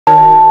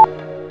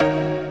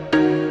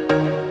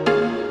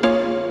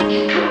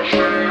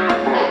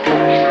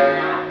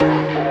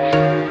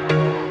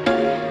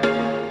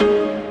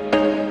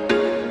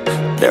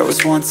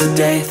just once a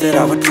day that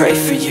I would pray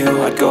for you.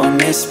 I'd go and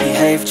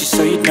misbehave just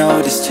so you'd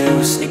notice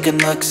too. Sneaking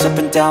looks up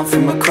and down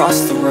from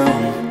across the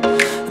room.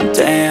 And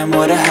damn,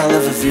 what a hell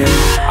of a view.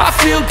 I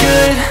feel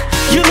good,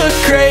 you look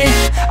great,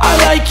 I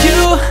like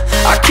you,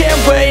 I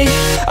can't wait.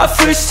 A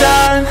first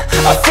time,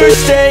 a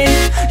first date,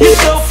 you're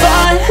so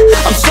fine,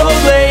 I'm so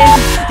late.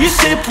 You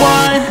sip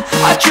wine,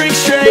 I drink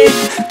straight,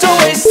 don't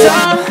waste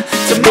time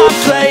to my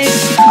place.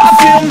 I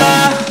feel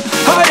my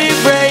heart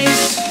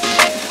erase,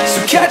 so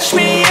catch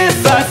me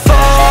if I fall.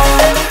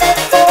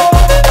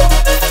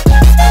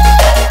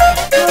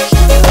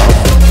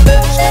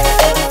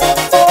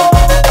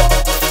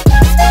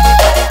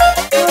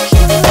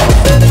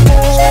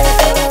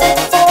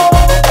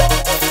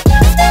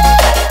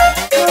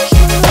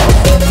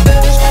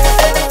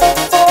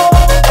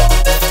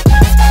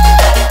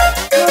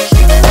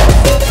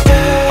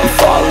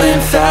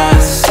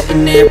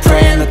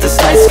 Praying that this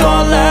night's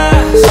gonna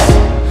last.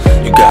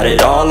 You got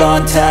it all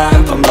on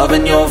tap, I'm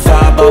loving your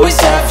vibe, always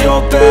have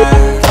your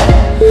back.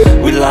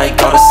 We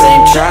like all the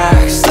same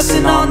tracks,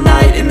 listen all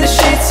night in the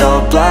sheets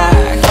all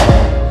black.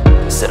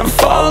 Said I'm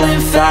falling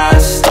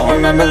fast, don't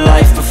remember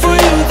life before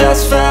you,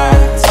 that's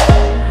fact.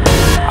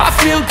 I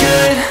feel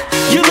good,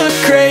 you look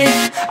great,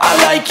 I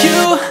like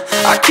you,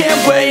 I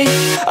can't wait.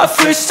 A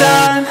first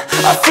time,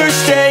 a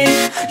first date,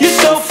 you're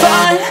so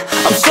fine,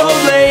 I'm so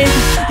late.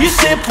 You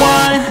sip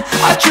wine,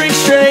 I drink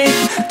straight,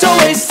 don't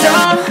waste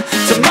time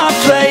to my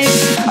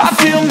place. I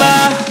feel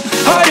my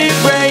heart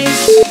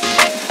erase,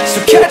 so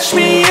catch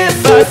me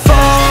if I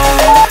fall.